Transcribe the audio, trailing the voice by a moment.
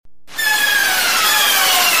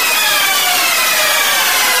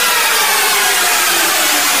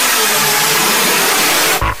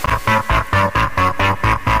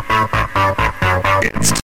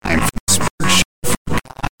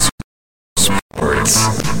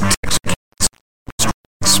Sports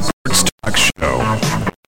Talk Show.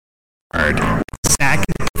 Zach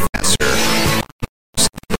and the Professor.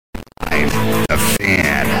 Live, the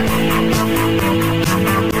Fan.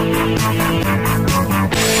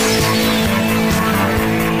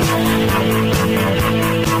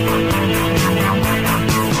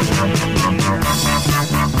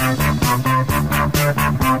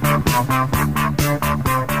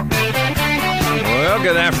 Well,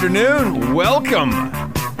 good afternoon. Welcome.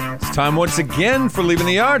 It's time once again for Leaving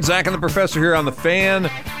the Yard. Zach and the Professor here on the Fan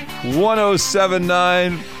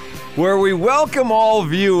 107.9, where we welcome all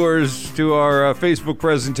viewers to our Facebook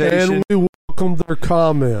presentation. And we welcome their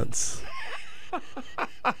comments.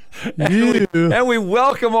 And we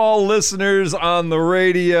welcome all listeners on the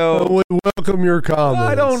radio. And we welcome your comments.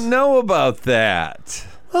 I don't know about that.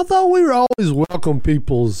 I thought we were always welcome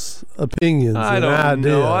people's opinions I and don't ideas.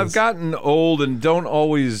 know. I've gotten old and I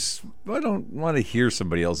don't want to hear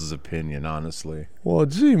somebody else's opinion, honestly. Well,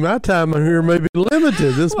 gee, my time here may be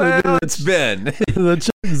limited. This may be It's been. the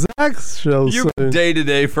Chuck Zach's show You're soon.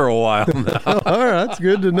 day-to-day for a while now. All right, that's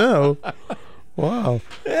good to know. Wow.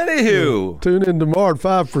 Anywho. Tune in tomorrow at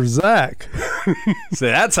 5 for Zach. So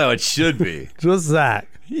that's how it should be. Just Zach.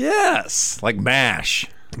 Yes. Like MASH.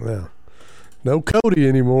 Yeah. No Cody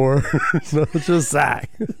anymore. No, just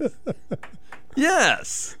Zach.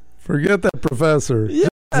 Yes. Forget that professor. Yeah.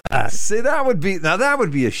 Zach. See, that would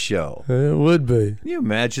be a show. It would be. Can you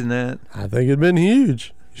imagine that? I think it'd been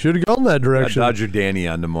huge. Should have gone that Got direction. Dodger Danny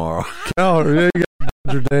on tomorrow. Oh, yeah, you got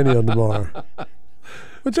Dodger Danny on tomorrow.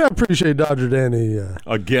 Which I appreciate Dodger Danny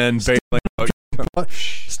Again, bailing out.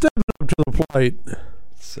 stepping up to the plate.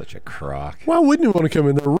 Such a crock. Why wouldn't you want to come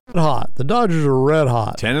in? They're red hot. The Dodgers are red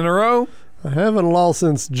hot. 10 in a row? I haven't lost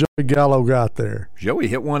since Joey Gallo got there. Joey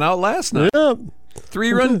hit one out last night. Yep.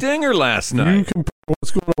 3-run dinger last You night. compare what's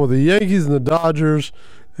going on with the Yankees and the Dodgers,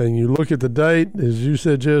 and you look at the date, as you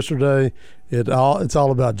said yesterday, it's all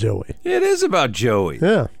about Joey. It is about Joey.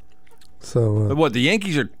 Yeah. So, What, the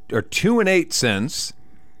Yankees are 2-8 since.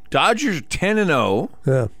 Dodgers are 10-0.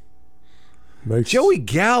 yeah. Makes Joey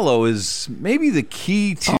Gallo is maybe the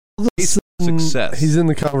key to success. He's in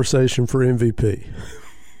the conversation for MVP.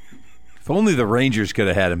 If only the Rangers could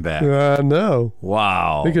have had him back. I know.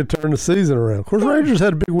 Wow. They could turn the season around. Of course, Rangers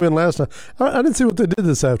had a big win last night. I didn't see what they did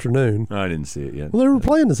this afternoon. I didn't see it yet. Well, they were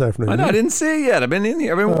playing this afternoon. I didn't see it yet. I've been in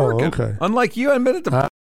here. I've been working. Okay. Unlike you, I've been at the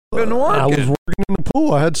been working. I was working in the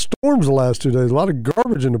pool. I had storms the last 2 days. A lot of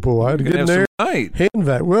garbage in the pool. I had to get in there. Night. Hand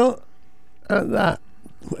vac. Well,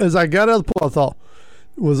 as I got out of the pool, I thought,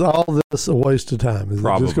 was all this a waste of time? Is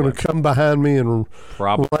it just going to come behind me and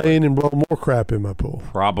rain and blow more crap in my pool?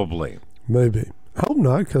 Probably. Maybe. I hope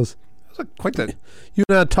not, because Quite that. you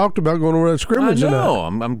and I talked about going over that scrimmage. I know.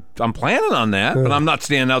 I'm planning on that, but I'm not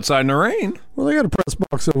standing outside in the rain. Well, they got a press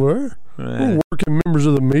box over there. We're working members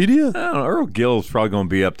of the media. I don't know. Earl Gill's probably going to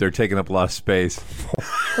be up there taking up a lot of space.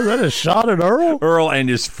 Is that a shot at Earl? Earl and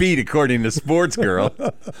his feet, according to Sports Girl.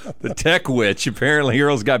 The tech witch. Apparently,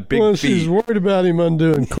 Earl's got big Well, feet. she's worried about him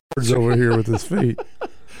undoing cords over here with his feet.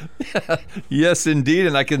 Yes, indeed,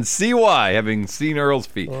 and I can see why, having seen Earl's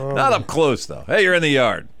feet. Not up close, though. Hey, you're in the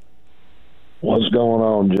yard. What's going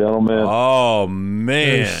on, gentlemen? Oh,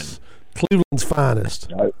 man. It's Cleveland's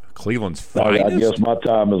finest. Cleveland's I finest. guess my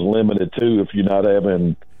time is limited, too, if you're not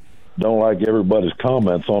don't like everybody's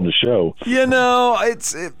comments on the show. You know,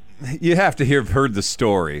 you have to have heard the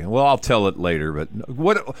story. Well, I'll tell it later, but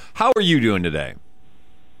how are you doing today?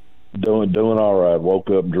 Doing all right.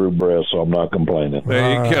 Woke up, drew breath, so I'm not complaining.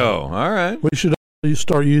 There you go. All right. We should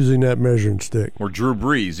start using that measuring stick. Or Drew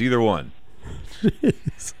Brees, either one.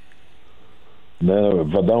 Jeez. Then if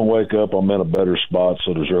I don't wake up, I'm in a better spot,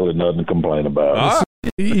 so there's really nothing to complain about. All right.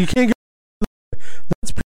 You can't go.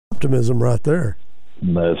 That's optimism right there.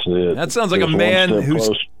 That's it. That sounds like Just a one man step whose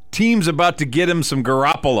closer. team's about to get him some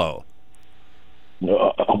Garoppolo.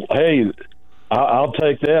 Hey, I'll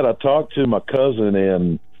take that. I talked to my cousin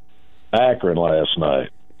in Akron last night,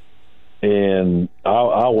 and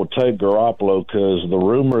I will take Garoppolo because the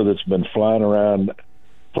rumor that's been flying around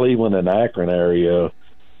Cleveland and Akron area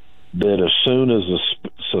that as soon as the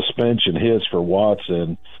suspension hits for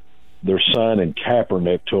Watson, they're signing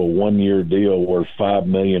Kaepernick to a 1-year deal worth $5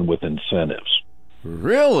 million with incentives.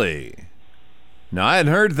 Really? No, I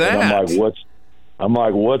hadn't heard that. And I'm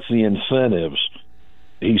like, what's the incentives?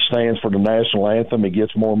 He stands for the national anthem. He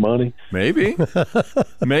gets more money. Maybe.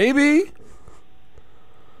 Maybe.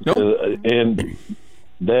 Nope. And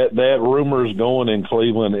that rumor is going in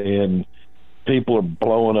Cleveland, and people are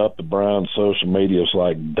blowing up the Browns social media. It's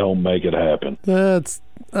like, don't make it happen. That's.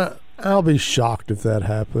 I'll be shocked if that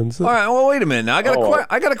happens. All right. Well, wait a minute. Now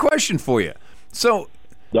I got a question for you. So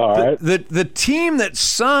All right. the team that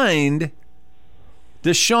signed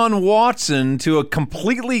Deshaun Watson to a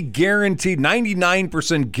completely guaranteed,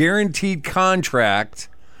 99% guaranteed contract,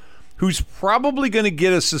 who's probably going to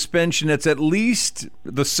get a suspension that's at least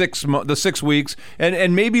the 6 weeks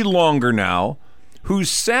and maybe longer now, who's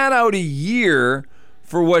sat out a year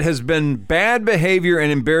for what has been bad behavior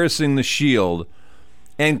and embarrassing the Shield.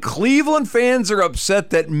 And Cleveland fans are upset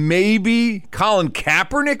that maybe Colin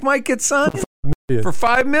Kaepernick might get signed for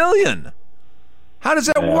 $5 million. How does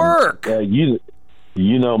that work?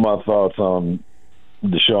 You know my thoughts on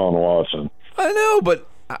Deshaun Watson. I know, but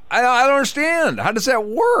I don't understand. How does that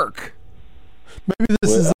work? Maybe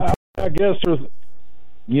this is. I guess there's.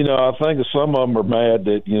 I think some of them are mad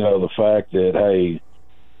that the fact that hey,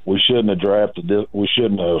 we shouldn't have drafted this, we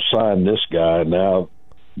shouldn't have signed this guy. Now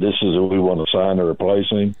this is who we want to sign to replace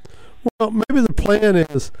him. Well, maybe the plan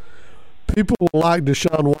is people will like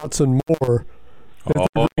Deshaun Watson more.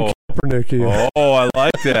 Kaepernick in. Oh, I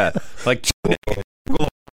like that. Like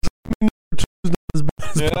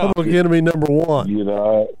public enemy number one.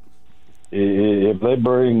 If they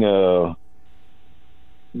bring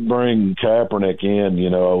Kaepernick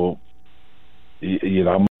in,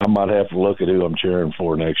 I might have to look at who I'm cheering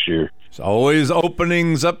for next year. There's always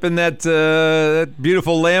openings up in that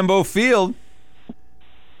beautiful Lambeau Field.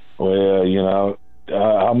 Well,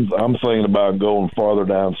 I'm thinking about going farther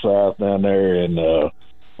down south, down there in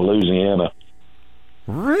Louisiana.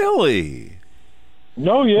 Really?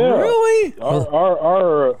 No, yeah. Really?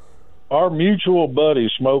 Our mutual buddy,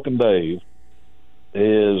 Smoking Dave,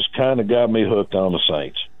 is kind of got me hooked on the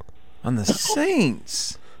Saints. On the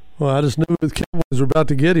Saints? Well, I just knew the Cowboys were about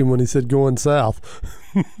to get him when he said going south.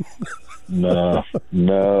 No,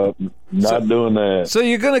 not doing that. So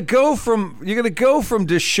you're gonna go from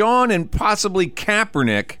Deshaun and possibly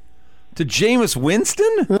Kaepernick to Jameis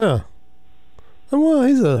Winston? Yeah. Well,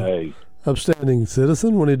 he's a upstanding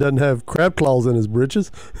citizen when he doesn't have crab claws in his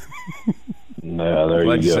britches. No, there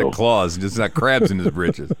Glad you go. Said claws, just not crabs in his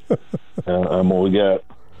britches. We got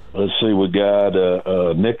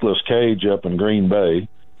Nicolas Cage up in Green Bay.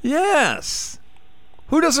 Yes.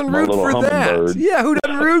 Who doesn't My root little for that? hummingbird. Yeah, who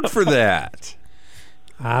doesn't root for that?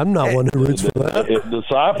 I'm not one who roots for that. The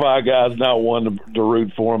sci-fi guy's not one to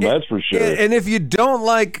root for him, that's for sure. And if you don't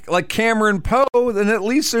like Cameron Poe, then at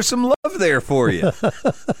least there's some love there for you.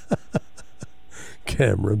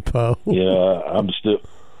 Cameron Poe. Yeah,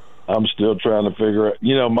 I'm still trying to figure out.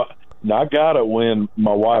 I got it when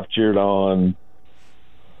my wife cheered on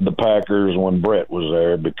the Packers when Brett was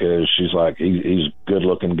there because she's like, he's a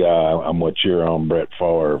good-looking guy. I'm going to cheer on Brett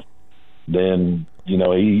Favre. Then,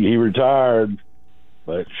 he retired,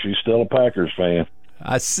 but she's still a Packers fan.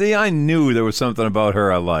 I see. I knew there was something about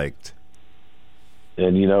her I liked.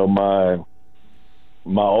 And,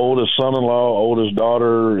 my oldest son-in-law, oldest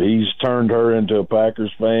daughter, he's turned her into a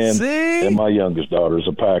Packers fan. See? And my youngest daughter's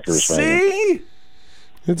a Packers fan. See?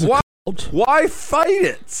 It's a cult. Why fight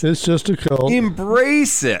it? It's just a cult.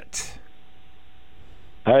 Embrace it.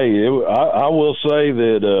 Hey, I will say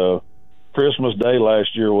that Christmas Day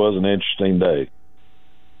last year was an interesting day.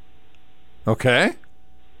 Okay.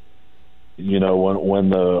 When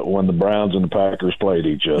the Browns and the Packers played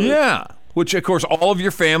each other. Yeah. Which, of course, all of your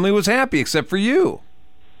family was happy except for you.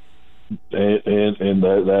 And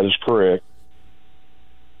that is correct.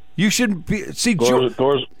 You should be. See, of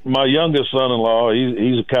course, my youngest son-in-law,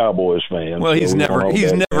 he's a Cowboys fan. Well, he's so never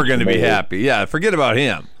going to be happy. Yeah, forget about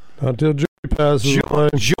him. Until Joey passes away.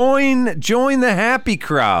 Join the happy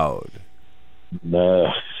crowd.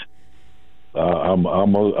 Nah, I'm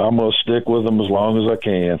gonna stick with them as long as I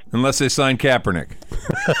can. Unless they sign Kaepernick.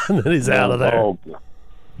 And then he's out of there. Oh,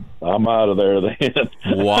 I'm out of there then.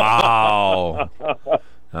 Wow.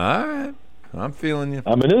 All right, I'm feeling you.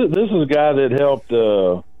 I mean, this is a guy that helped.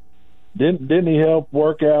 Didn't he help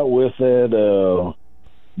work out with that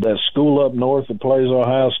school up north that plays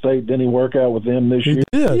Ohio State? Didn't he work out with them this year?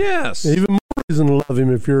 He did. Yes. Even more reason to love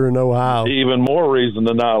him if you're in Ohio. Even more reason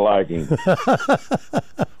to not like him.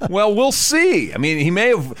 Well, we'll see. I mean, he may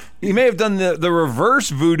have done the reverse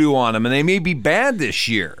voodoo on him, and they may be bad this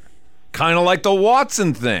year, kind of like the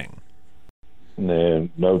Watson thing. Nah,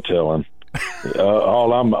 no telling.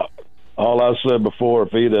 All I said before,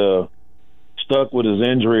 if he'd stuck with his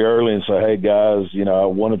injury early and say, "Hey guys, I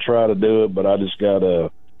want to try to do it, but I just got to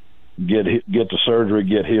get the surgery,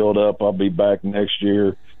 get healed up. I'll be back next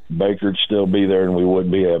year." Baker'd still be there, and we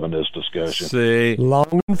wouldn't be having this discussion. See,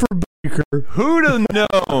 longing for Baker. Who'd have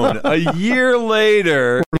known? A year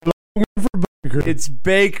later, longing for Baker. It's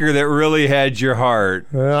Baker that really had your heart.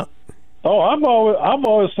 Yeah. Oh, I've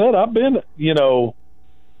always said I've been,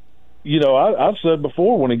 I've said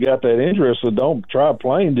before when he got that injury, I said, don't try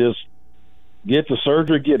playing, just get the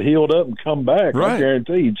surgery, get healed up, and come back. Right. I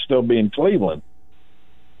guarantee he'd still be in Cleveland.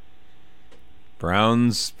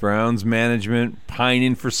 Browns management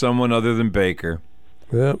pining for someone other than Baker.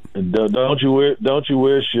 Yep. And don't you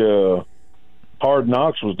wish Hard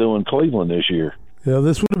Knocks was doing Cleveland this year? Yeah,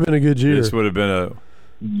 this would have been a good year. This would have been a.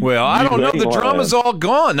 Well, I don't know. The drama's all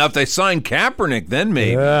gone. Now, if they sign Kaepernick, then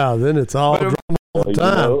maybe. Yeah, then it's all drama all the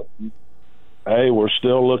time. Hey, we're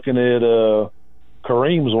still looking at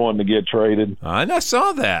Kareem's wanting to get traded. I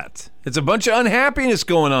saw that. It's a bunch of unhappiness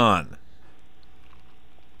going on.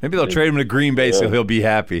 Maybe they'll trade him to Green Bay so he'll be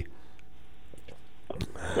happy.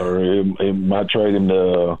 Or he might trade him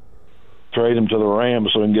to the Rams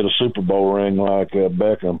so he can get a Super Bowl ring like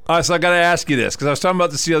Beckham. All right, so I got to ask you this because I was talking about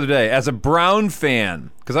this the other day. As a Brown fan,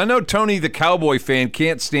 because I know Tony, the Cowboy fan,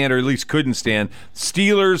 can't stand, or at least couldn't stand,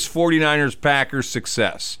 Steelers, 49ers, Packers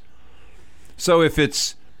success. So if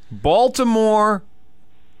it's Baltimore,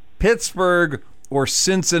 Pittsburgh, or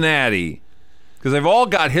Cincinnati, because they've all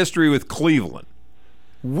got history with Cleveland,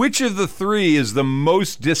 which of the three is the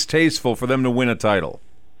most distasteful for them to win a title?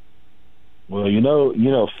 Well, two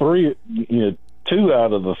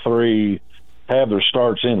out of the three have their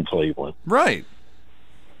starts in Cleveland. Right.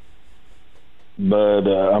 But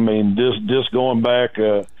just going back,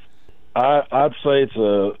 I'd say it's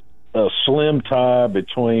a slim tie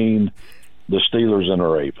between the Steelers and the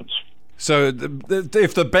Ravens. So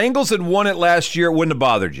if the Bengals had won it last year, it wouldn't have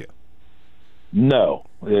bothered you? No,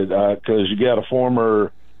 because you got a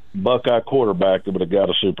former Buckeye quarterback that would have got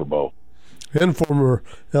a Super Bowl. And former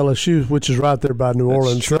LSU, which is right there by New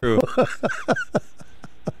Orleans. That's true.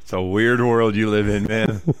 It's a weird world you live in,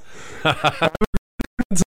 man. How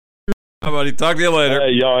about you? Talk to you later.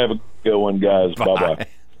 Hey, y'all have a good one, guys. Bye-bye.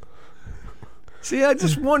 See, I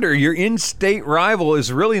just wonder, your in-state rival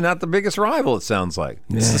is really not the biggest rival, it sounds like.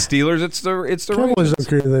 It's the Steelers, it's the Cowboys Ravens. don't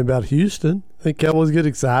care anything about Houston. I think Cowboys get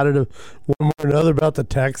excited one way or another about the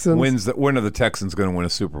Texans. When are the Texans going to win a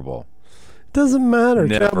Super Bowl? Doesn't matter.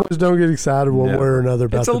 Never. Cowboys don't get excited one way or another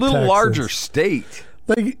about the Texans. It's a little larger state.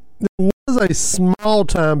 There was a small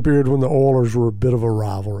time period when the Oilers were a bit of a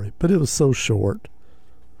rivalry, but it was so short.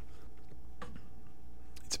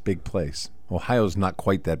 It's a big place. Ohio's not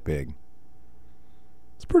quite that big.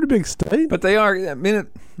 It's a pretty big state. But they are, I don't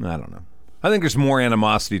know. I think there's more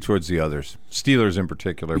animosity towards the others, Steelers in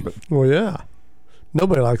particular. But well, yeah.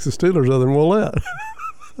 Nobody likes the Steelers other than Willette.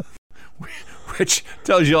 Which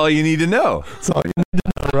tells you all you need to know. That's all you need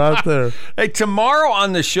to know right there. Hey, tomorrow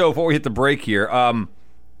on the show, before we hit the break here, I'm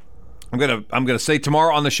gonna say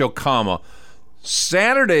tomorrow on the show,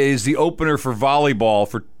 Saturday is the opener for volleyball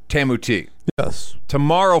for Tamuti. Yes.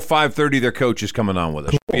 Tomorrow, 5:30, their coach is coming on with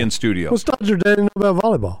us. Cool. Be in studio. What's Dr. Danny know about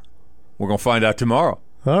volleyball? We're gonna find out tomorrow.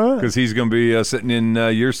 All right. Because he's gonna be sitting in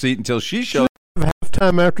your seat until she shows.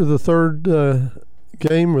 Halftime after the third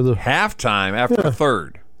game, or the halftime after the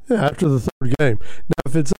third. Yeah, after the third game. Now,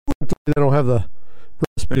 if it's over, they don't have the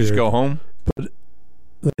rest period. Just go home. But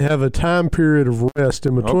they have a time period of rest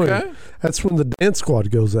in between. Okay. That's when the dance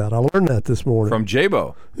squad goes out. I learned that this morning from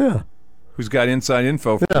Jabo. Yeah. Who's got inside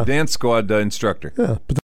info from the dance squad instructor. Yeah,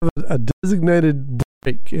 but they have a designated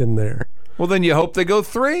break in there. Well, then you hope they go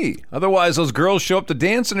 3. Otherwise, those girls show up to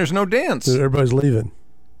dance and there's no dance. Everybody's leaving.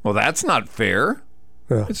 Well, that's not fair.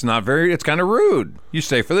 Yeah. It's it's kind of rude. You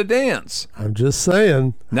stay for the dance. I'm just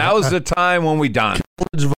saying. Now is the time when we dine.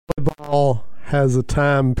 College volleyball has a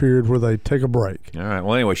time period where they take a break. All right.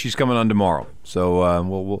 Well, anyway, she's coming on tomorrow. So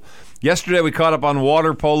we'll. Yesterday we caught up on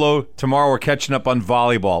water polo. Tomorrow we're catching up on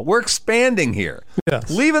volleyball. We're expanding here. Yes.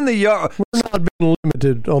 Leaving the yard. We're not being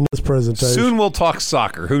limited on this presentation. Soon we'll talk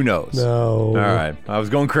soccer. Who knows? No. All right. I was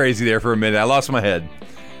going crazy there for a minute. I lost my head.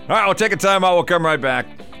 All right. We'll take a time out. We'll come right back.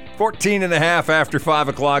 14 and a half after 5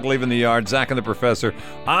 o'clock, leaving the yard. Zach and the Professor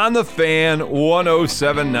on the Fan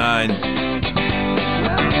 107.9.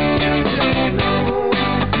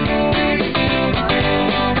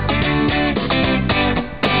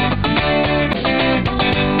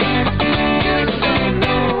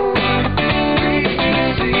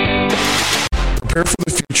 Prepare for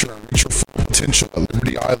the future and reach your full potential at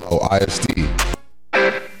Liberty ILO ISD.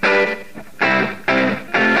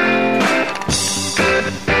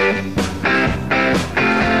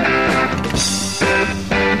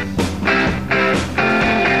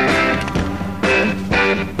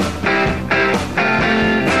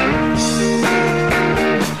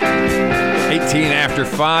 After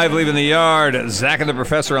 5, leaving the yard. Zach and the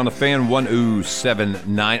Professor on the Fan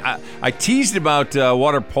 107.9. I teased about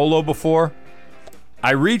water polo before.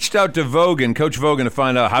 I reached out to Vogan, Coach Vogan, to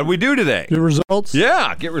find out how did we do today. Get results?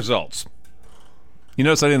 Yeah, get results. You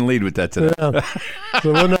notice I didn't lead with that today. Yeah.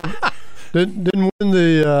 So didn't win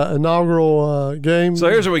the inaugural game. So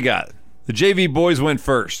here's what we got. The JV boys went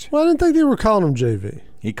first. Well, I didn't think they were calling them JV.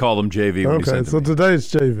 He called them JV when he Okay, sent so me. today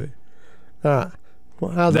it's JV. All right. Well,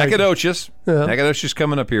 how's that? Nacogdoches. Yeah. Nacogdoches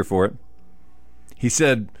coming up here for it. He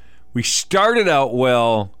said, we started out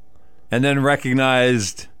well and then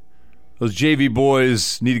recognized those JV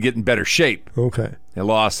boys need to get in better shape. Okay. They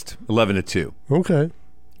lost 11-2. Okay.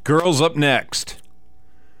 Girls up next.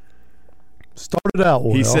 Started out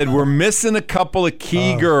well. He said, we're missing a couple of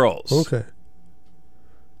key girls. Okay.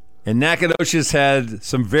 And Nacogdoches had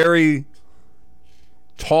some very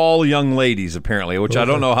tall young ladies, apparently, which I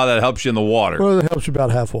don't know how that helps you in the water. Well, it helps you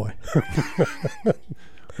about halfway.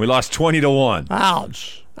 We lost 20-1.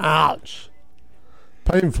 Ouch. Ouch.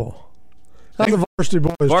 Painful. How'd the varsity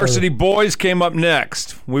boys Varsity boys came up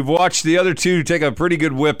next. We've watched the other two take a pretty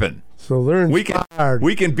good whipping. So they're inspired.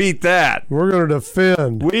 We can beat that. We're going to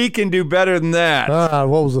defend. We can do better than that.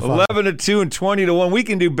 What was the final? 11-2 and 20-1. We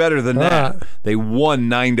can do better than that. Right. They won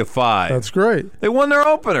 9-5. That's great. They won their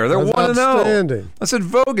opener. They're That's 1-0. outstanding. I said,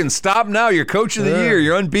 Vogan, stop now. You're coach of the year.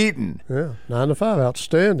 You're unbeaten. Yeah, 9-5,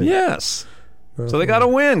 outstanding. Yes. So they got a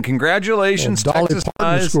win. Congratulations, Dolly Texas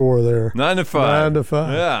Parton Ties. score there. 9-5.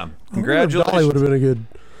 9-5. Yeah. Dolly Congratulations. would have been a good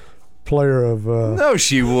player of. No,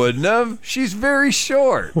 she wouldn't have. She's very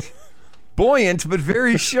short. Buoyant, but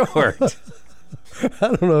very short. I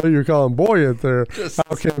don't know who you're calling buoyant there.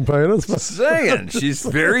 Al campaigners. Saying she's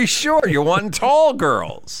very short. You're wanting tall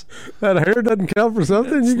girls. That hair doesn't count for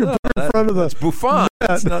something. You can put it in front of the. Buffon.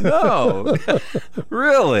 No.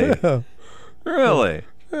 Really? Yeah. Really?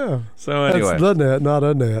 Yeah. So anyway. That's Annette, not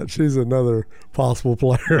Annette. She's another possible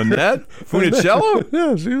player. Annette? Funicello?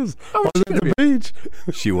 Yeah, she was at the beach.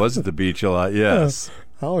 She was at the beach a lot, yes.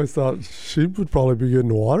 I always thought she would probably be good in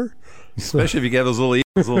the water. Especially if you get those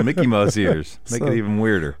little Mickey Mouse ears. Make it even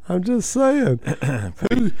weirder. I'm just saying.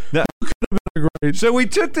 So we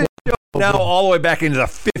took this show now all the way back into the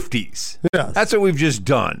 50s. Yes. That's what we've just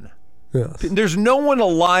done. Yes. There's no one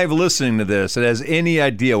alive listening to this that has any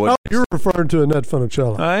idea what. Oh, you're referring to Annette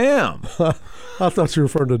Funicello. I am. I thought you were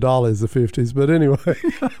referring to Dolly as the 50s, but anyway,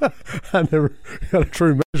 I never got a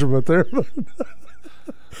true measurement there.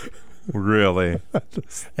 Really?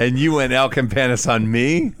 And you went Al Campanis on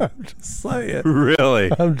me? I'm just saying.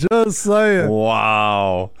 Really? I'm just saying.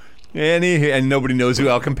 Wow. And nobody knows who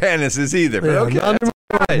Al Campanis is either. But Yeah, okay, not that's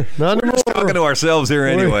all right. Not We're just talking to ourselves here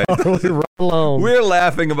anyway. Right along. We're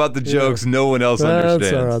laughing about the jokes no one else That's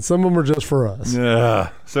understands. all right. Some of them are just for us. Yeah.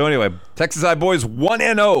 So anyway, Texas High boys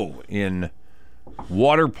 1-0 in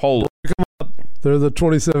water polo. They're the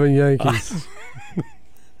 27 Yankees.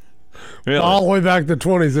 Really? All the way back to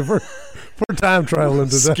 20s. If we're time traveling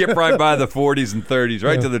today. Skip right by the 40s and 30s,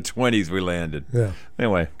 right to the 20s we landed. Yeah.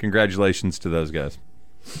 Anyway, congratulations to those guys.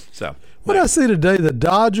 So, What I see today, the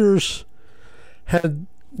Dodgers had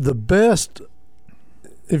the best,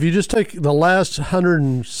 if you just take the last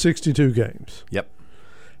 162 games, yep.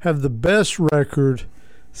 have the best record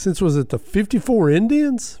since, was it the 54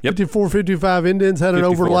 Indians? Yep. 54, 55 Indians had an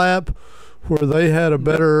 54. overlap where they had a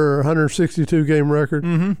better 162 game record.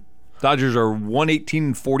 Mm-hmm. Dodgers are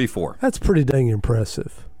 118-44. That's pretty dang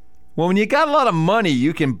impressive. Well, when you got a lot of money,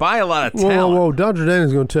 you can buy a lot of talent. Whoa, Dodger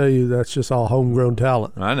Danny's going to tell you that's just all homegrown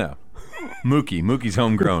talent. I know. Mookie's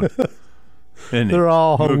homegrown. Isn't he? They're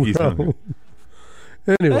all Mookie's homegrown.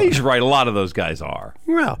 Anyway. He's right. A lot of those guys are.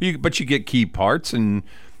 Well, But you get key parts and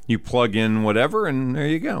you plug in whatever, and there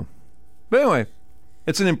you go. But anyway,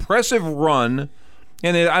 it's an impressive run,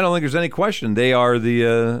 and I don't think there's any question they are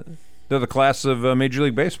they're the class of Major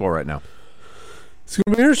League Baseball right now. it's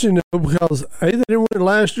going to be interesting though, because they didn't win it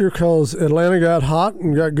last year because Atlanta got hot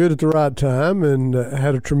and got good at the right time and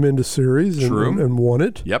had a tremendous series and won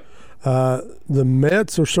it. Yep. The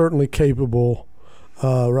Mets are certainly capable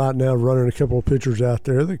right now of running a couple of pitchers out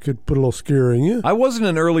there that could put a little scare in you. I wasn't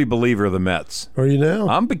an early believer of the Mets. Are you now?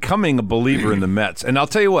 I'm becoming a believer in the Mets. And I'll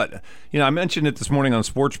tell you what, I mentioned it this morning on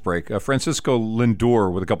Sports Break. Francisco Lindor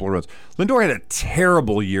with a couple of runs. Lindor had a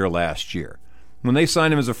terrible year last year. When they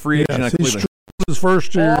signed him as a free agent at he Cleveland. his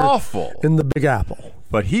first year Awful. in the Big Apple.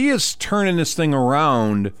 But he is turning this thing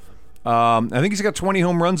around. I think he's got 20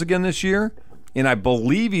 home runs again this year. And I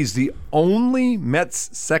believe he's the only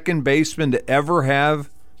Mets second baseman to ever have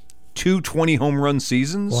 2 20-home run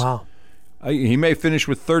seasons. Wow. He may finish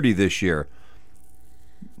with 30 this year.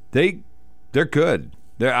 They're good.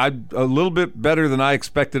 They're a little bit better than I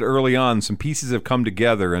expected early on. Some pieces have come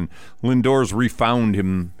together, and Lindor's refound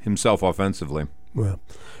himself offensively. Well,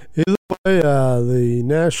 either way, the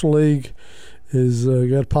National League has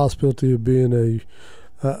got a possibility of being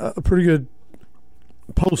a pretty good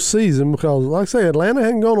postseason because, like I say, Atlanta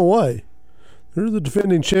hadn't gone away. They're the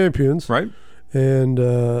defending champions. Right. And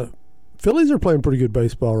Phillies are playing pretty good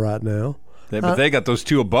baseball right now. But they got those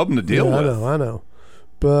two above them to deal with. I know.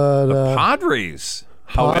 But the Padres,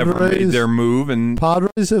 however, made their move. And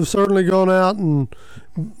Padres have certainly gone out and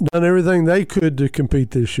done everything they could to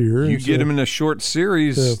compete this year. You get them in a short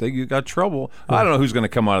series, they got trouble. Yeah. I don't know who's going to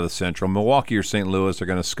come out of the Central. Milwaukee or St. Louis are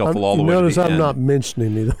going to scuffle all the way to the end. Notice I'm not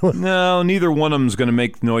mentioning either one. No, neither one of them is going to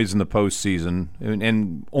make noise in the postseason,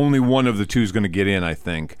 and only one of the two is going to get in, I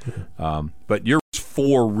think. But you're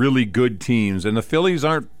 4 really good teams, and the Phillies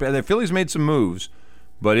aren't. The Phillies made some moves,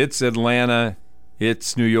 but it's Atlanta,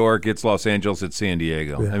 it's New York, it's Los Angeles, it's San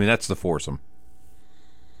Diego. Yeah. I mean, that's the foursome,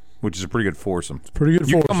 which is a pretty good foursome. It's pretty good.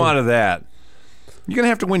 You come out of that, you're gonna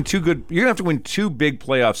have to win 2 good. You're gonna have to win 2 big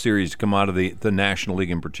playoff series to come out of the National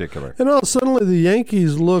League in particular. And suddenly the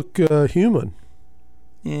Yankees look human.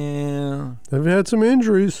 Yeah, they've had some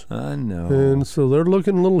injuries. I know, and so they're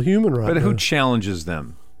looking a little human right now. But who challenges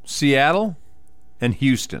them? Seattle and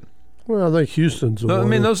Houston. Well, I think Houston's. I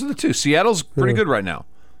mean, those are the two. Seattle's pretty good right now.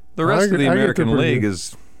 The rest of the American League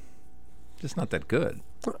is just not that good.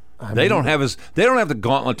 They don't have the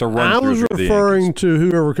gauntlet to run through. I was referring to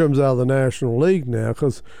whoever comes out of the National League now,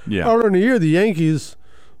 because earlier in the year the Yankees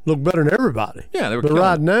look better than everybody. Yeah, they were. But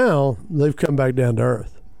right now they've come back down to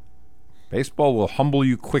earth. Baseball will humble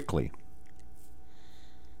you quickly.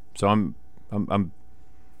 So I'm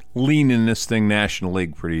leaning this thing National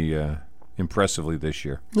League pretty impressively this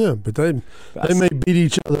year. Yeah, but they may beat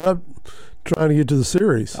each other up trying to get to the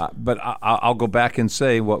series. But I'll go back and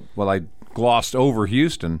say I glossed over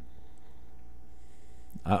Houston.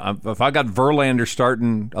 If I got Verlander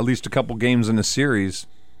starting at least a couple games in the series,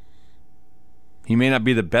 he may not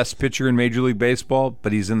be the best pitcher in Major League Baseball,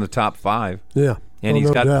 but he's in the top 5. Yeah. And he's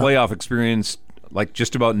got playoff experience like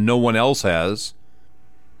just about no one else has.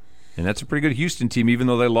 And that's a pretty good Houston team, even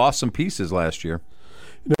though they lost some pieces last year.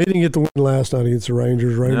 He didn't get the win last night against the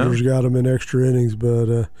Rangers. Rangers got him in extra innings,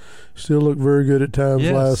 but still looked very good at times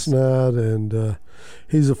last night. And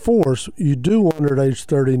he's a force. You do wonder at age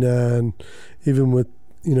 39, even with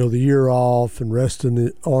the year off and resting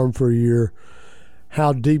the arm for a year,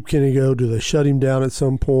 how deep can he go? Do they shut him down at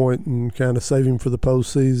some point and kind of save him for the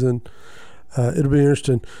postseason? It'll be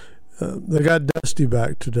interesting. They got Dusty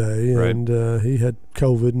back today, and he had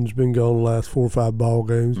COVID and has been gone the last 4 or 5 ball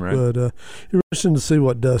games. Right. But it's interesting to see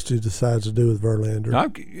what Dusty decides to do with Verlander.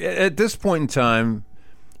 At this point in time,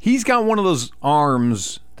 he's got one of those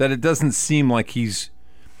arms that it doesn't seem like his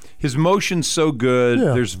motion's so good.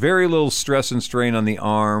 Yeah. There's very little stress and strain on the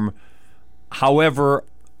arm. However,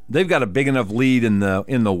 they've got a big enough lead in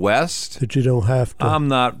the West that you don't have to. I'm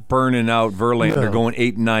not burning out Verlander going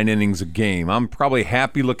 8 and 9 innings a game. I'm probably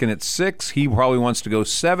happy looking at 6. He probably wants to go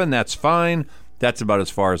 7. That's fine. That's about as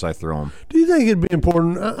far as I throw him. Do you think it'd be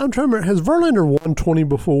important? I'm trying to remember. Has Verlander won 20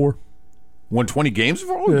 before? Won 20 games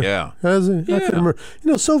before? Oh, yeah. Has he? Yeah. I can't remember.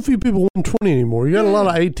 So few people win 20 anymore. You got a lot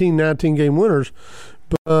of 18, 19 game winners,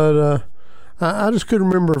 but I just couldn't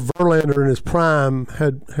remember if Verlander in his prime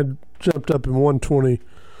had jumped up and won 20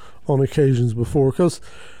 on occasions before, because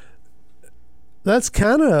that's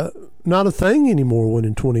kind of not a thing anymore,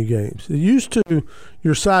 winning 20 games. It used to,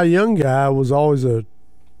 your Cy Young guy was always a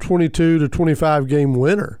 22 to 25 game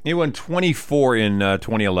winner. He won 24 in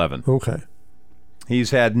 2011. Okay.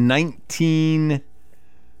 He's had 19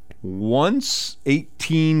 once,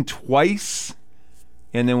 18 twice,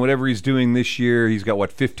 and then whatever he's doing this year, he's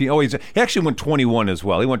got 15? Oh, he actually won 21 as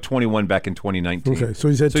well. He won 21 back in 2019. Okay, so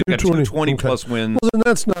he's had 220 plus wins. Well, then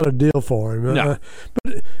that's not a deal for him. No.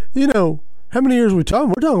 But, how many years are we talking?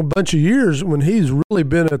 We're talking a bunch of years when he's really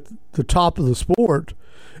been at the top of the sport,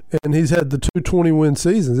 and he's had the 220-win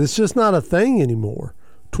seasons. It's just not a thing anymore,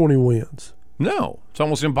 20 wins. No, it's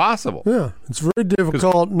almost impossible. Yeah, it's very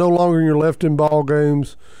difficult, no longer you're left in ball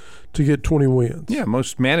games, to get 20 wins. Yeah,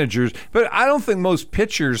 most managers, but I don't think most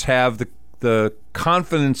pitchers have the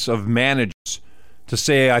confidence of managers to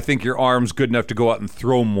say, I think your arm's good enough to go out and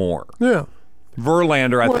throw more. Yeah.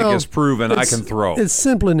 Verlander, I think, has proven I can throw. It's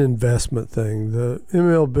simply an investment thing. The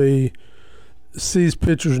MLB sees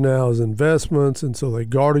pitchers now as investments, and so they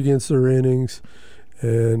guard against their innings,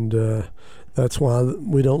 and that's why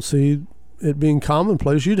we don't see it being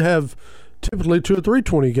commonplace. You'd have typically 2 or 3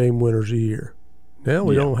 20-game winners a year. Now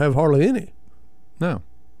we don't have hardly any. No.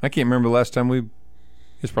 I can't remember the last time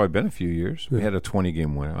it's probably been a few years. We had a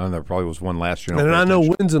 20-game winner. I know there probably was one last year. And I know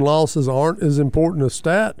wins and losses aren't as important a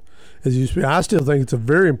stat as used to be. I still think it's a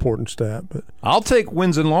very important stat. But I'll take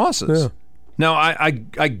wins and losses. Yeah. Now, I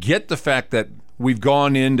get the fact that We've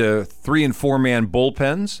gone into 3- and 4-man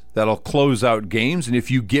bullpens that'll close out games, and if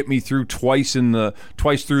you get me through twice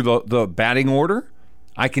through the batting order,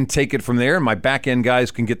 I can take it from there, and my back end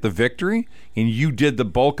guys can get the victory. And you did the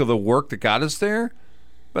bulk of the work that got us there.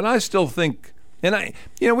 But I still think, and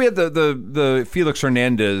we had the Felix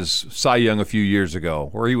Hernandez Cy Young a few years ago,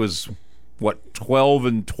 where he was 12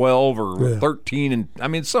 and 12 or 13, and I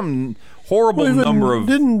mean some horrible number of.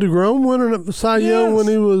 Didn't DeGrom win a Cy Young when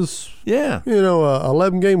he was a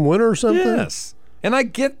 11-game winner or something? Yes, and I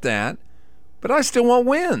get that, but I still want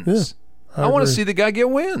wins. Yeah, I want to see the guy get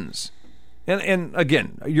wins. And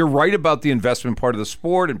again, you're right about the investment part of the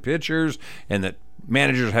sport and pitchers, and that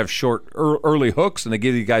managers have short early hooks and they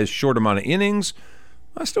give you guys short amount of innings.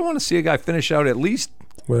 I still want to see a guy finish out at least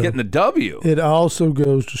getting the W. It also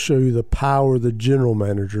goes to show you the power of the general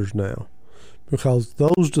managers now, because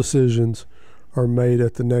those decisions are made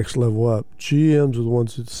at the next level up. GMs are the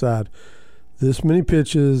ones who decide this many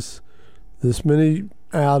pitches, this many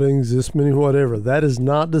outings, this many whatever. That is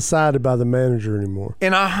not decided by the manager anymore.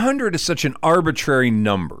 And 100 is such an arbitrary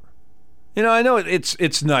number. I know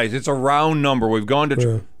it's nice. It's a round number. We've gone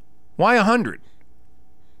to why 100?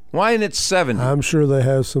 Why isn't it 70? I'm sure they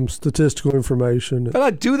have some statistical information.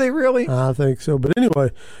 But do they really? I think so. But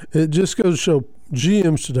anyway, it just goes to show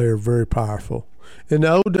GMs today are very powerful. In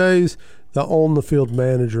the old days, the on-the-field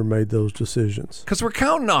manager made those decisions. Because we're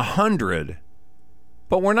counting 100,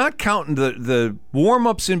 but we're not counting the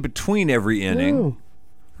warm-ups in between every inning. No.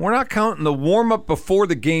 We're not counting the warm-up before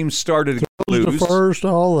the game started to lose. The first,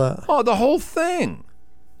 all that. Oh, the whole thing.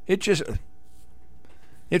 It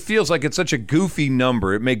feels like it's such a goofy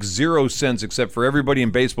number. It makes zero sense except for everybody in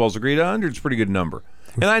baseball's agreed 100 is a pretty good number.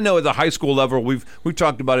 And I know at the high school level, we've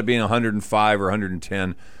talked about it being 105 or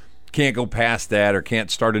 110. Can't go past that or can't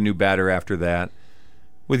start a new batter after that.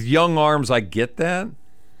 With young arms, I get that.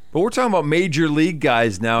 But we're talking about major league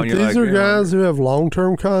guys now. And these are guys who have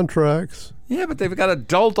long-term contracts. Yeah, but they've got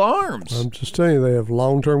adult arms. I'm just telling you, they have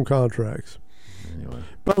long-term contracts. Anyway.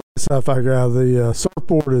 But the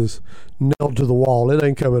surfboard is nailed to the wall. It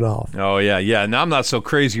ain't coming off. Oh, yeah. Now, I'm not so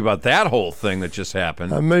crazy about that whole thing that just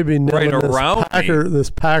happened. I may be nailing this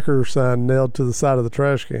Packer sign nailed to the side of the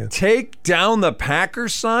trash can. Take down the Packer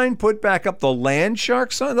sign, put back up the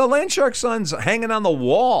Landshark sign. The Landshark sign's hanging on the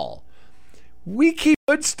wall. We keep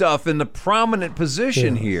good stuff in the prominent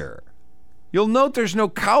position here. You'll note there's no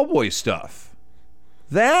cowboy stuff.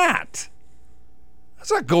 That's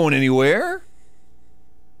not going anywhere.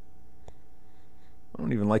 I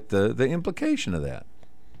don't even like the implication of that.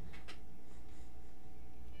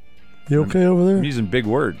 You okay over there? I'm using big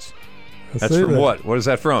words. That's from what? What is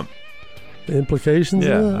that from? The implications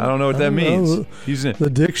of that? I don't know what that means. Using the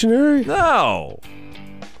dictionary? No.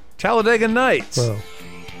 Talladega Nights. Well,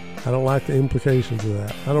 I don't like the implications of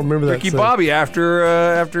that. I don't remember that. Ricky Bobby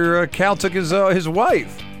after Cal took his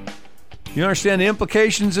wife. You understand the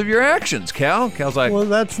implications of your actions, Cal? Cal's like, well,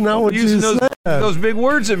 that's not what you said. Those big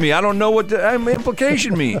words at me. I don't know what the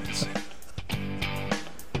implication means.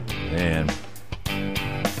 Man.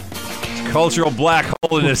 It's a cultural black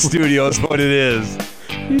hole in this studio is what it is.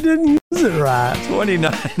 You didn't use it right.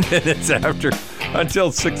 29 minutes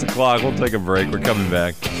until 6 o'clock. We'll take a break. We're coming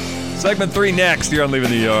back. Segment 3 next here on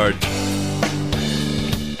Leaving the Yard.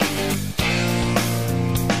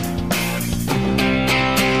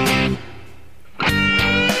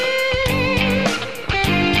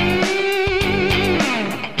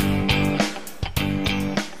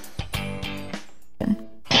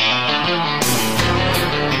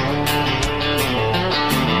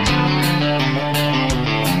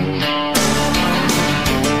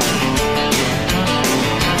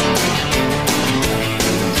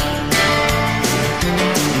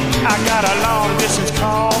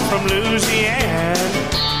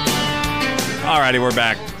 We're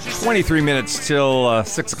back. 23 minutes till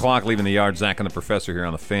 6 o'clock, Leaving the Yard. Zach and the Professor here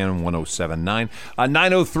on the Fan 107.9.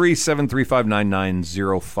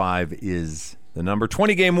 903-735-9905 is the number.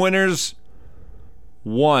 20-game winners,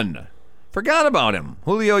 1. Forgot about him.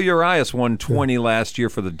 Julio Urias won 20 last year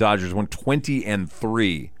for the Dodgers, won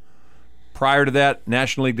 20-3. Prior to that,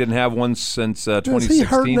 National League didn't have one since 2016. Is he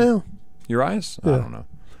hurt now? Urias? Yeah. I don't know.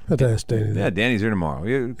 I'd ask Danny that. Yeah, Danny's here tomorrow.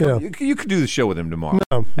 You could do the show with him tomorrow.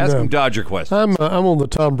 No, ask him Dodger questions. I'm on the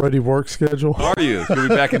Tom Brady work schedule. Are you? You'll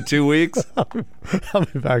be back in 2 weeks? I'll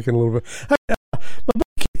be back in a little bit. Hey, my buddy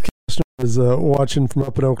Keith Kastner is watching from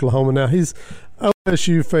up in Oklahoma now. He's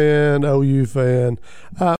OSU fan, OU fan.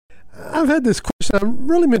 I've had this question. I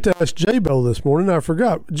really meant to ask J-Bo this morning. I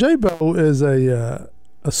forgot. J-Bo is a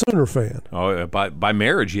a Sooner fan. Oh, by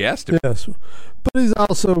marriage, he has to. Yes. But he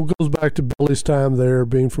also goes back to Billy's time there,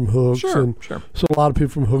 being from Hooks. Sure. So a lot of people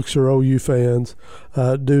from Hooks are OU fans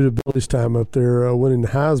due to Billy's time up there winning the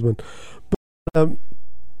Heisman. But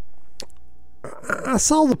I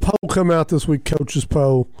saw the poll come out this week, coaches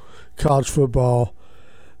poll, college football.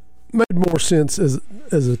 Made more sense as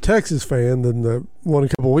a Texas fan than the one a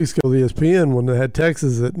couple of weeks ago, the ESPN, when they had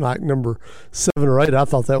Texas at like number 7 or 8. I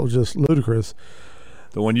thought that was just ludicrous.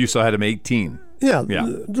 The one you saw had him 18. Yeah.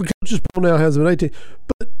 The coaches poll now has him at 18.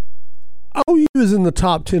 But OU is in the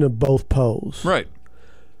top 10 of both polls. Right.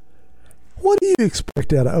 What do you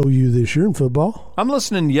expect out of OU this year in football? I'm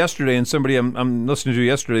listening yesterday, and somebody I'm listening to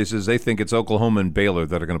yesterday says they think it's Oklahoma and Baylor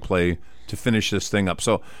that are going to play to finish this thing up.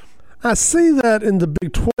 So I see that in the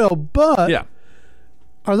Big 12, but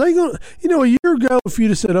are they going to, a year ago, if you'd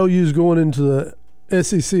have said OU's going into the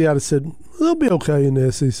SEC, I'd have said, they'll be okay in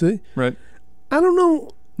the SEC. Right. I don't know.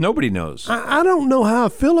 Nobody knows. I don't know how I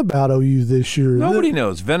feel about OU this year. Nobody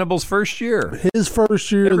knows. Venable's first year. His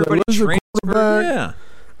first year. Everybody they lose the quarterback.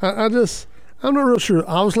 Yeah. I'm not real sure.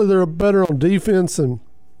 Obviously, they're better on defense than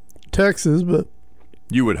Texas, but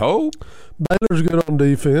you would hope. Baylor's good on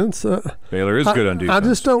defense. Baylor is good on defense. I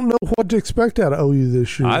just don't know what to expect out of OU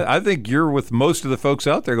this year. I think you're with most of the folks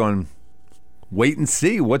out there going, wait and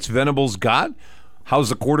see. What's Venables got? How's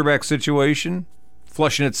the quarterback situation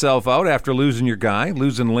flushing itself out after losing your guy,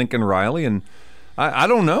 losing Lincoln Riley? And I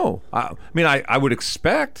don't know. I mean, I would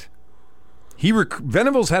expect.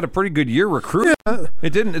 Venables had a pretty good year recruiting. Yeah.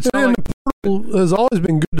 It didn't. It's not like the portal has always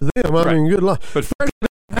been good to them. I mean, good luck. But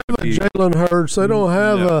Jalen Hurts, they don't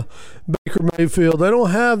have Baker Mayfield. They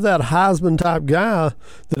don't have that Heisman type guy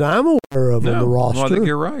that I'm aware of on the roster. Well, I think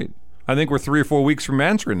you're right. I think we're 3 or 4 weeks from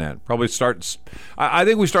answering that. Probably starts. I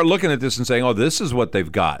think we start looking at this and saying, "Oh, this is what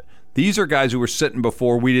they've got. These are guys who were sitting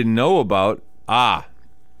before we didn't know about." Now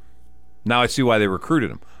I see why they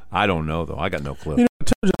recruited them. I don't know though. I got no clue.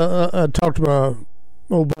 I talked to my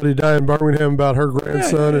old buddy Diane Birmingham about her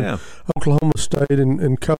grandson in Oklahoma State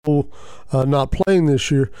and Cole not playing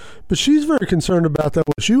this year. But she's very concerned about that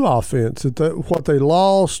LSU offense, what they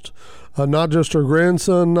lost, not just her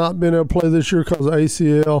grandson not being able to play this year because of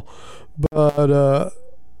ACL, but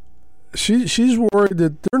she's worried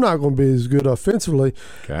that they're not going to be as good offensively.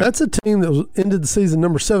 Okay. That's a team that ended the season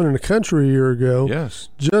number 7 in the country a year ago. Yes.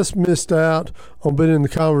 Just missed out on being in the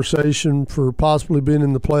conversation for possibly being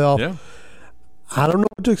in the playoff. Yeah. I don't know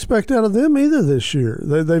what to expect out of them either this year.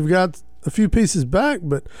 They've got a few pieces back,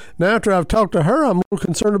 but now after I've talked to her, I'm a little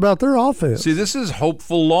concerned about their offense. See, this is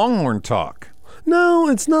hopeful Longhorn talk. No,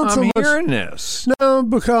 it's not so much. I'm hearing this. No,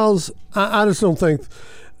 because I just don't think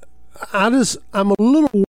 – I'm a little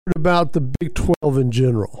worried about the Big 12 in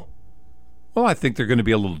general. Well, I think they're going to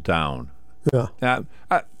be a little down. Yeah.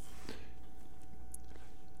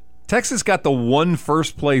 Texas got the one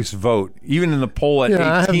first-place vote, even in the poll at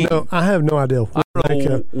 18. I have no idea. I don't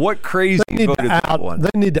know what crazy voted that one. They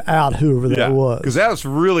need to out whoever that was. Because that was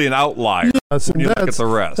really an outlier when you look at the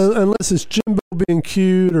rest. Unless it's Jimbo being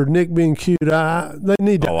cute or Nick being cute, they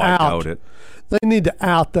need to out. I doubt it. They need to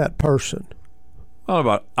out that person. I don't know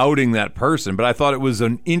about outing that person, but I thought it was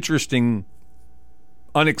an interesting,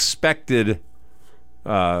 unexpected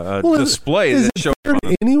display. Is that it showed fair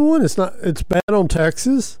to anyone? It's not. It's bad on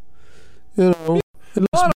Texas. It looks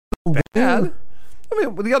bad. I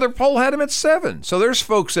mean, the other poll had him at 7. So there's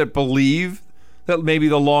folks that believe that maybe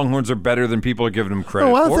the Longhorns are better than people are giving them credit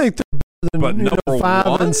for. I think they're better than number 5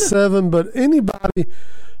 1? and 7. But anybody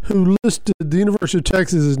who listed the University of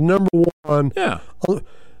Texas as number 1,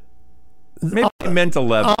 maybe they meant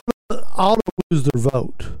 11. Ought to lose their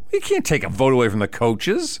vote. You can't take a vote away from the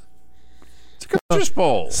coaches. It's a coaches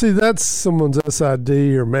poll. See, that's someone's SID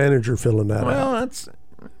or manager filling that out. Well,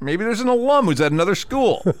 maybe there's an alum who's at another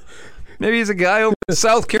school. Maybe he's a guy over in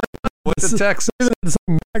South Carolina went to Texas.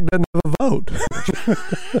 Mac doesn't have a vote.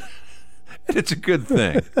 And it's a good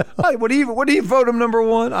thing. Would he vote him number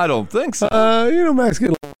 1? I don't think so. Mac's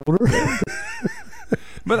getting older.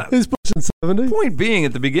 But he's pushing 70. Point being,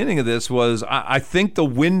 at the beginning of this was, I think the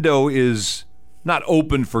window is not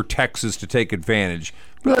open for Texas to take advantage.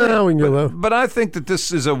 But I think that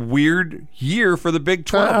this is a weird year for the Big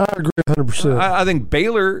 12. I agree 100%. I think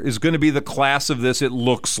Baylor is going to be the class of this, it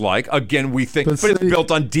looks like. Again, we think, but it's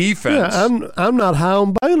built on defense. Yeah, I'm not high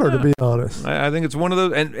on Baylor, to be honest. I think it's one of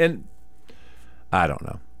those, and I don't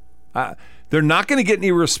know. They're not going to get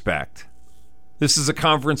any respect. This is a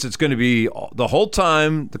conference that's going to be, the whole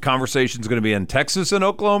time, the conversation is going to be in Texas and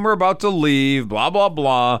Oklahoma are about to leave, blah, blah,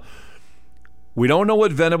 blah. We don't know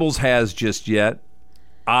what Venables has just yet.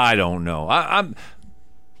 I don't know.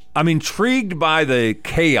 I'm intrigued by the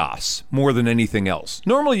chaos more than anything else.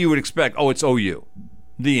 Normally you would expect, it's OU,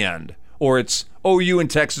 the end. Or it's OU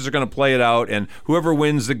and Texas are going to play it out, and whoever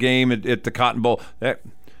wins the game at the Cotton Bowl.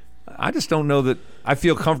 I just don't know that I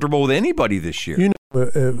feel comfortable with anybody this year. You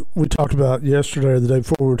know, we talked about yesterday or the day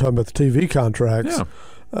before, we were talking about the TV contracts. Yeah.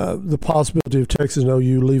 The possibility of Texas and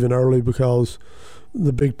OU leaving early because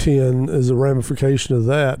the Big Ten is a ramification of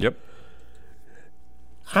that. Yep.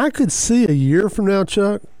 I could see a year from now,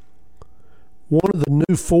 Chuck, one of the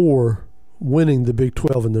new four winning the Big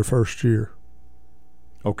 12 in their first year.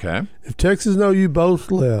 Okay. If Texas and OU both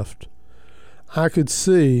left, I could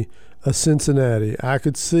see a Cincinnati. I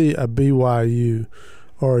could see a BYU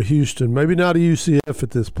or a Houston. Maybe not a UCF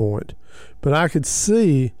at this point, but I could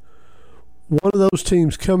see one of those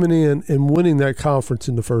teams coming in and winning that conference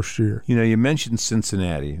in the first year. You know, you mentioned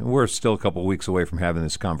Cincinnati. We're still a couple of weeks away from having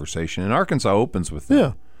this conversation, and Arkansas opens with them.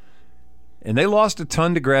 Yeah. And they lost a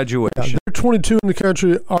ton to graduation. Yeah, they're 22 in the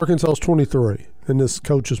country. Arkansas's 23 in this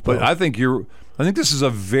coach's poll. But I think this is a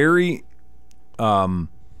very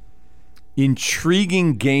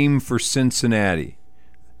intriguing game for Cincinnati.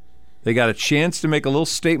 They got a chance to make a little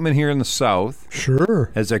statement here in the South.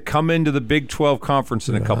 Sure. As they come into the Big 12 conference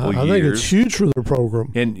in a couple of years. I think it's huge for their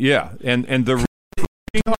program. And the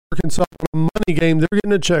Arkansas a money game they're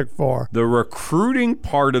getting a check for. The recruiting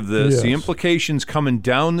part of this, Yes. the implications coming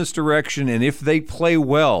down this direction, and if they play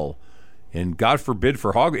well, and God forbid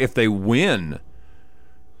for Hog, if they win,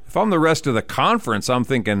 if I'm the rest of the conference, I'm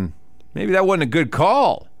thinking maybe that wasn't a good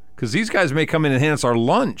call because these guys may come in and hand us our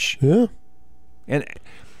lunch. Yeah. And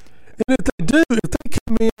if they do, if they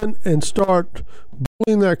come in and start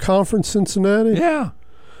bullying that conference, Cincinnati, yeah,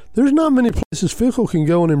 there's not many places Fickle can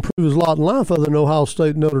go and improve his lot in life other than Ohio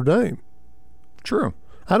State and Notre Dame. True.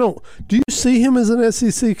 Do you see him as an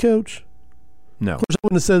SEC coach? No. Of course, I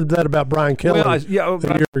wouldn't have said that about Brian Kelly a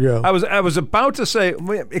year ago. I was about to say,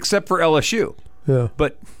 except for LSU. Yeah.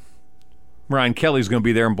 But Brian Kelly's going to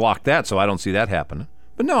be there and block that, so I don't see that happening.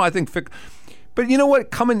 But no, I think But you know what?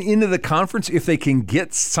 Coming into the conference, if they can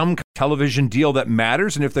get some television deal that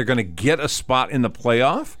matters, and if they're going to get a spot in the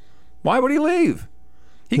playoff, why would he leave?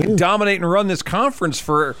 He can dominate and run this conference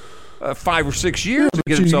for 5 or 6 years to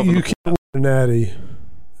get himself in the playoff. You can't win Cincinnati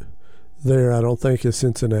there, I don't think, is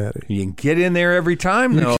Cincinnati. You can get in there every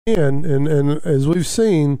time, though. You can, and as we've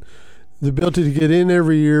seen, the ability to get in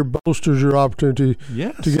every year bolsters your opportunity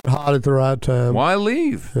to get hot at the right time. Why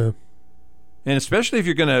leave? Yeah. And especially if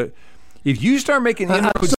you're going to – if you start making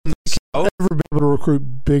inroads – never be able to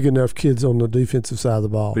recruit big enough kids on the defensive side of the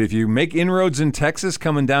ball. But if you make inroads in Texas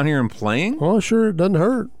coming down here and playing – oh, sure, it doesn't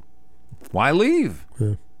hurt. Why leave?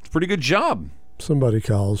 Yeah. It's a pretty good job. Somebody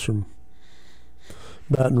calls from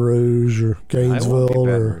Baton Rouge or Gainesville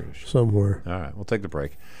or somewhere. All right, we'll take the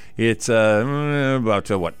break. It's about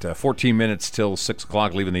 14 minutes till 6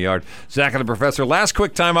 o'clock, leaving the yard. Zach and the Professor. Last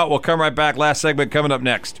quick timeout. We'll come right back. Last segment coming up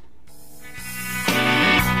next.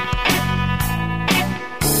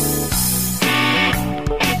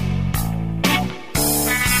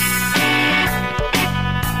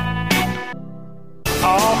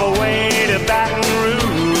 All the way to Baton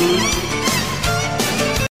Rouge.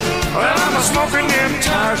 Well, I'm smoking them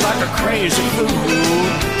tires like a crazy fool.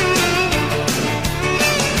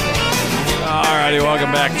 All righty,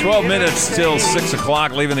 welcome back. 12 minutes till 6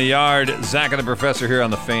 o'clock, leaving the yard. Zach and the Professor here on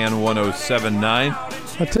the Fan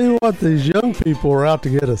 107.9. I tell you what, these young people are out to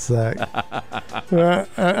get us, Zach.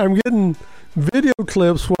 I'm getting video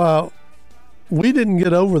clips while we didn't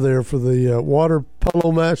get over there for the water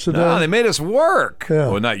polo match today. No, they made us work. Yeah.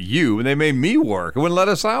 Well, not you. They made me work. It wouldn't let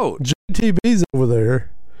us out. JTB's over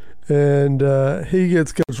there, and he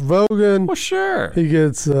gets Coach Vogan. Well, sure. He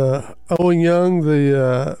gets Owen Young,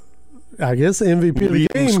 the I guess MVP of the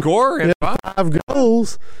game. Score and 5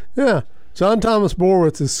 goals. Yeah. John Thomas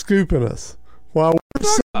Borowitz is scooping us while we're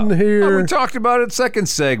sitting here. We talked about it second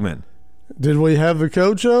segment. Did we have the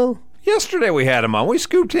coach on? Yesterday we had him on. We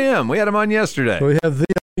scooped him. We had him on yesterday. We have the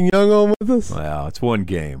Young on with us? Well, it's one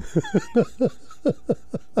game. It's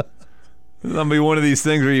going to be one of these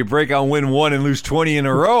things where you break out, win 1 and lose 20 in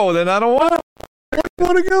a row. Then I don't want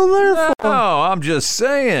to go there for. No, I'm just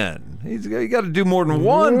saying. You got to do more than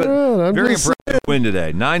one, but very impressive win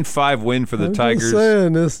today. 9-5 win for the Tigers. I'm just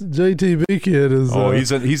saying, this JTB kid is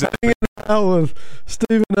he's hanging out with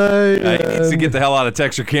Stephen A. He needs to get the hell out of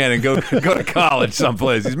Texarkana and go to college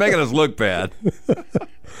someplace. He's making us look bad.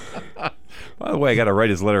 By the way, I got to write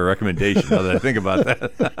his letter of recommendation now that I think about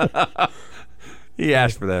that. He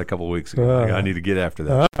asked for that a couple of weeks ago. I need to get after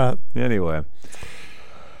that. All right. Anyway.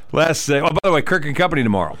 By the way, Kirk and Company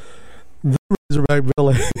tomorrow. The Razorback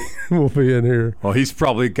Billy. will be in here. Well, he'll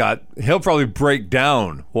probably break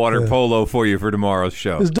down water polo for you for tomorrow's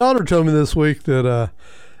show. His daughter told me this week that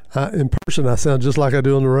in person I sound just like I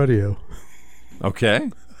do on the radio. Okay.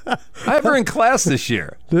 I have her in class this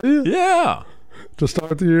year. Do you? Yeah. To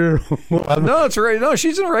start the year? No, it's right. No,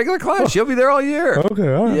 she's in a regular class. She'll be there all year.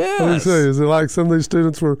 Okay, all right. Yes. Let me see. Is it like some of these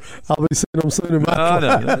students where I'll be seeing them soon in my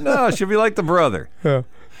class? No, she'll be like the brother. Yeah.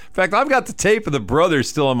 In fact, I've got the tape of the brother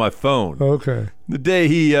still on my phone. Okay. The day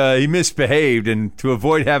he misbehaved, and to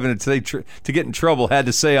avoid having to get in trouble, had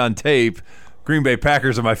to say on tape, Green Bay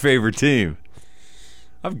Packers are my favorite team.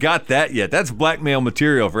 I've got that yet. That's blackmail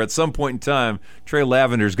material for at some point in time, Trey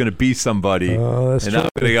Lavender's going to be somebody. Oh, that's and true. I'm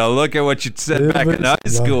going to go, look at what you said back in high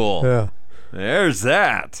school. Yeah. There's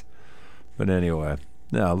that. But anyway,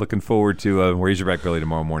 looking forward to Razorback Billy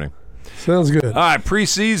tomorrow morning. Sounds good. All right,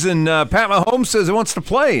 preseason. Pat Mahomes says he wants to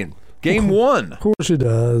play in game 1. Of course he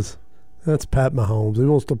does. That's Pat Mahomes. He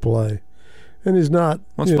wants to play. And he's not.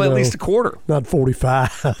 Wants to play at least a quarter. Not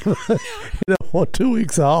 45. You don't want 2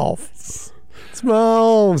 weeks off. It's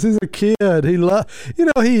Mahomes. He's a kid.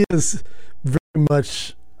 He is very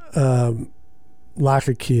much like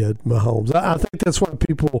a kid, Mahomes. I think that's why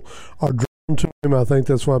people are drawn to him. I think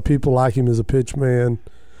that's why people like him as a pitch man.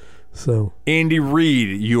 So, Andy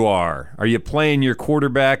Reid, are you playing your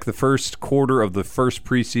quarterback the first quarter of the first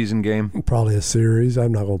preseason game? Probably a series.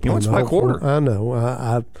 I'm not going to play. He wants to play a quarter. I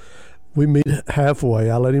know. We meet halfway.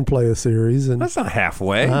 I let him play a series, and that's not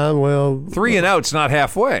halfway. 3 and out's not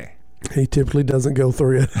halfway. He typically doesn't go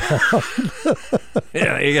 3 and out.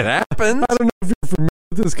 Yeah, it happens. I don't know if you're familiar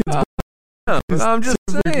with this kid's. I'm just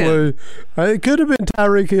saying. It could have been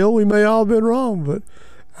Tyreek Hill. We may all have been wrong, but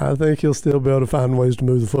I think he'll still be able to find ways to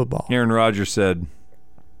move the football. Aaron Rodgers said,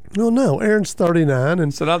 "Well, no, Aaron's 39,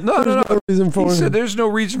 and so no reason for he him. said there's no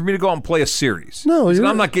reason for me to go out and play a series. No,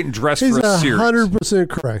 I'm not getting dressed for a series. He's 100%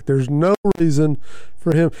 correct. There's no reason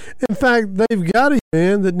for him. In fact, they've got a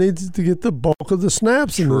man that needs to get the bulk of the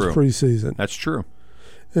snaps in this preseason. That's true.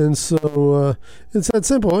 And so it's that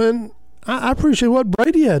simple. And I appreciate what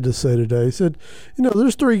Brady had to say today. He said,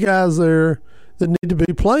 there's 3 guys there that need to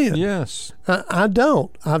be playing. Yes. I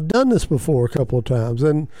don't. I've done this before a couple of times.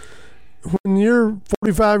 And when you're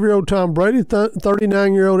 45-year-old Tom Brady,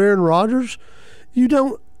 39-year-old Aaron Rodgers,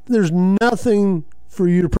 there's nothing for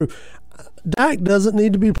you to prove. Dak doesn't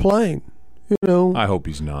need to be playing. I hope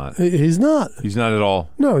he's not. He's not. He's not at all.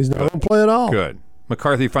 No, he's not going to play at all. Good.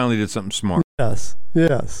 McCarthy finally did something smart. Yes.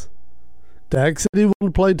 Dak said he wanted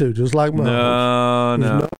to play too, just like Mahomes.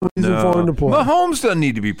 No reason for him to play. Mahomes doesn't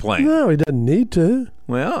need to be playing. No, he doesn't need to.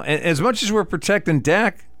 Well, as much as we're protecting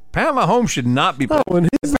Dak, Pat Mahomes should not be playing. When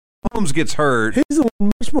Mahomes gets hurt, he's the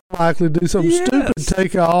one much more likely to do something stupid,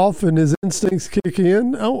 take off, and his instincts kick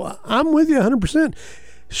in. Oh, I'm with you 100%.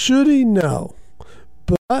 Should he? No.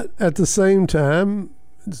 But at the same time,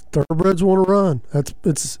 thoroughbreds want to run.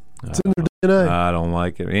 It's in their DNA. I don't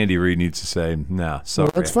like it. Andy Reid needs to say, "No, sorry,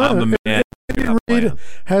 well, that's fine. I'm the man." Andy Reid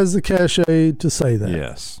has the cachet to say that.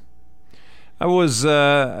 Yes. I was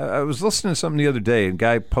listening to something the other day, and a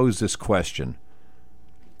guy posed this question: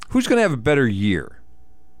 who's going to have a better year,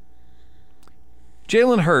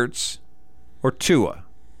 Jalen Hurts or Tua?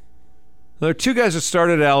 There are 2 guys that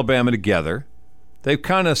started at Alabama together. They've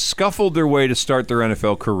kind of scuffled their way to start their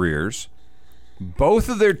NFL careers. Both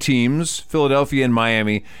of their teams, Philadelphia and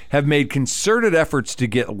Miami, have made concerted efforts to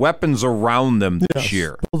get weapons around them this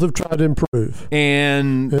year. Both have tried to improve.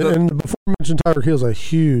 And before I mentioned Tyreek Hill's a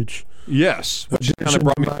huge which kind of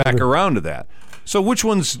brought me back around to that. So which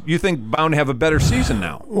ones you think bound to have a better season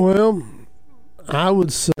now? Well, I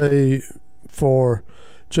would say for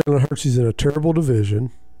Jalen Hurts, he's in a terrible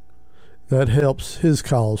division. That helps his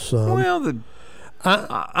cause some. Well,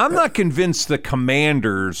 I'm not convinced the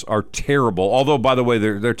Commanders are terrible. Although, by the way,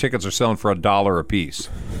 their tickets are selling for $1 a piece.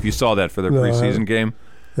 If you saw that for their preseason game,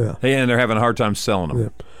 and they're having a hard time selling them. Yeah.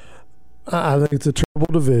 I think it's a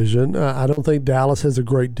terrible division. I don't think Dallas has a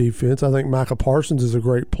great defense. I think Micah Parsons is a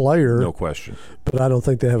great player. No question. But I don't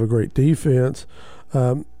think they have a great defense.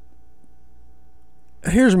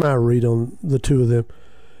 Here's my read on the 2 of them.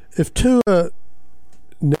 If Tua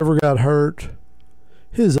never got hurt,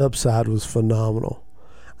 his upside was phenomenal.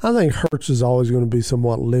 I think Hurts is always going to be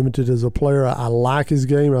somewhat limited as a player. I like his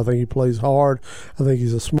game. I think he plays hard. I think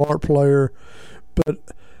he's a smart player. But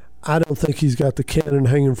I don't think he's got the cannon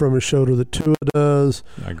hanging from his shoulder that Tua does.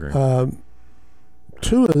 I agree.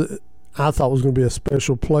 Tua, I thought, was going to be a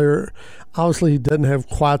special player. Obviously, he doesn't have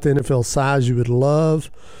quite the NFL size you would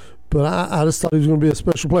love. But I just thought he was going to be a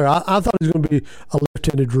special player. I thought he was going to be a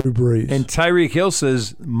left-handed Drew Brees. And Tyreek Hill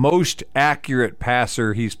says most accurate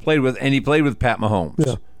passer he's played with, and he played with Pat Mahomes.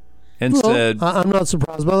 Yeah. and said, I'm not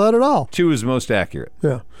surprised by that at all. Tua is most accurate.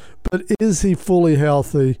 Yeah. But is he fully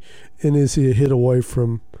healthy, and is he a hit away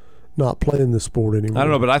from not playing the sport anymore? I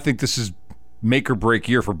don't know, but I think this is make or break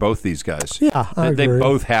year for both these guys. Yeah, I agree. They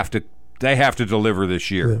both have to. They have to deliver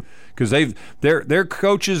this year because their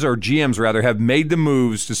coaches or GMs rather have made the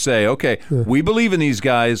moves to say, okay, we believe in these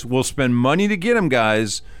guys. We'll spend money to get them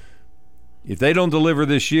guys. If they don't deliver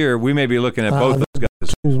this year, we may be looking at both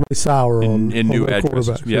those guys sour in new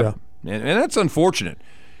addresses. Yep. Yeah. And that's unfortunate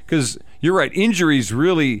because you're right. Injuries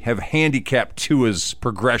really have handicapped Tua's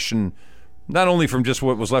progression, not only from just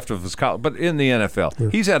what was left of his college, but in the NFL. Yeah.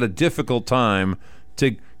 He's had a difficult time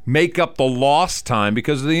to make up the lost time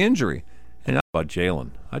because of the injury. And how about Jalen?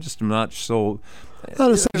 I just am not so.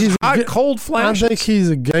 He's cold flashes. I think he's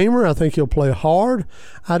a gamer. I think he'll play hard.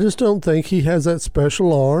 I just don't think he has that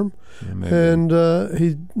special arm, and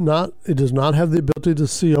he does not have the ability to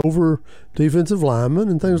see over defensive linemen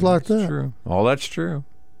and things like that. True. All that's true.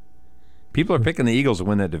 People are picking the Eagles to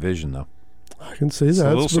win that division, though. I can see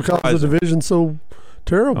that. It's because the division's so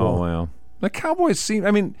terrible. Oh well, the Cowboys seem. I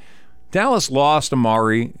mean, Dallas lost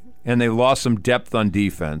Amari, and they lost some depth on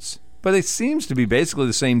defense. But it seems to be basically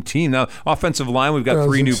the same team. Now, offensive line, we've got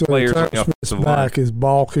 3 new players on the offensive line. Back is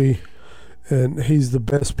bulky, and he's the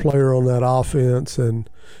best player on that offense. And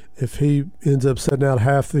if he ends up sitting out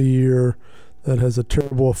half the year, that has a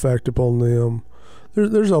terrible effect upon them.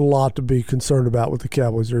 There's a lot to be concerned about with the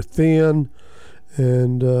Cowboys. They're thin,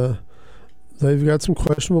 and they've got some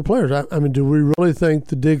questionable players. I mean, do we really think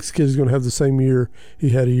the Diggs kid is going to have the same year he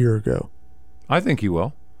had a year ago? I think he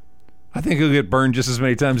will. I think he'll get burned just as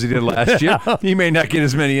many times as he did last year. He may not get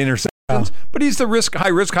as many interceptions, but he's the high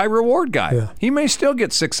risk, high reward guy. Yeah. He may still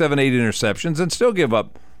get 6, 7, 8 interceptions and still give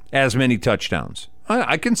up as many touchdowns.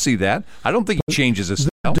 I can see that. I don't think he changes his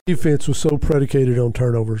style. The defense was so predicated on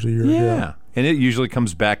turnovers a year ago. Yeah, and it usually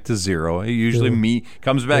comes back to zero. It usually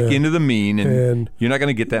comes back into the mean, and you're not going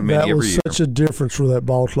to get that many every year. That was such a difference for that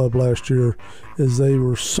ball club last year, as they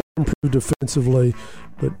were so improved defensively,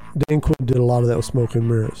 but Dan Quinn did a lot of that with smoke and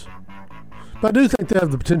mirrors. But I do think they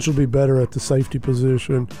have the potential to be better at the safety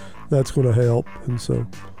position. That's going to help. And so,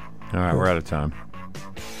 all right, we're out of time.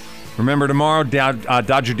 Remember, tomorrow,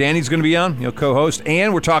 Dodger Danny's going to be on. He'll co-host.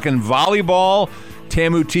 And we're talking volleyball.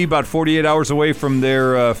 Tamu T about 48 hours away from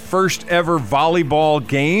their first ever volleyball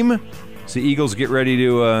game. So the Eagles get ready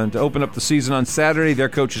to open up the season on Saturday. Their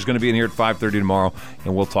coach is going to be in here at 5:30 tomorrow,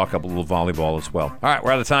 and we'll talk up a little volleyball as well. All right,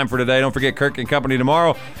 we're out of time for today. Don't forget Kirk and Company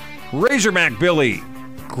tomorrow. Razorback Billy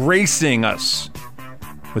gracing us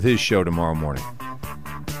with his show tomorrow morning.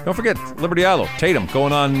 Don't forget Liberty Islo, Tatum,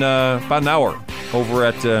 going on about an hour over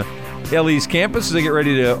at LE's campus as they get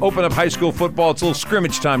ready to open up high school football. It's a little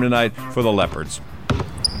scrimmage time tonight for the Leopards.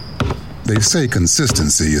 They say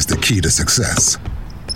consistency is the key to success.